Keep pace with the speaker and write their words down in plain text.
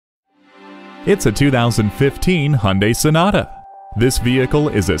It's a 2015 Hyundai Sonata. This vehicle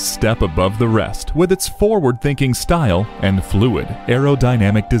is a step above the rest with its forward-thinking style and fluid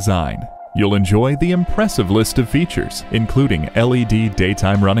aerodynamic design. You'll enjoy the impressive list of features, including LED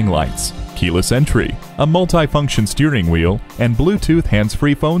daytime running lights, keyless entry, a multi-function steering wheel, and Bluetooth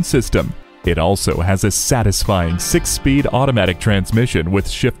hands-free phone system. It also has a satisfying 6-speed automatic transmission with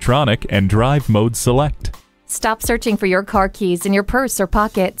Shiftronic and Drive Mode Select. Stop searching for your car keys in your purse or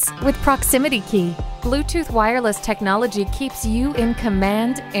pockets with Proximity Key. Bluetooth wireless technology keeps you in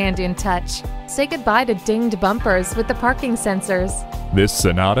command and in touch. Say goodbye to dinged bumpers with the parking sensors. This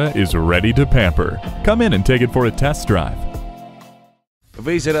Sonata is ready to pamper. Come in and take it for a test drive.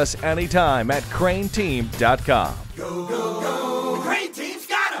 Visit us anytime at crainteam.com.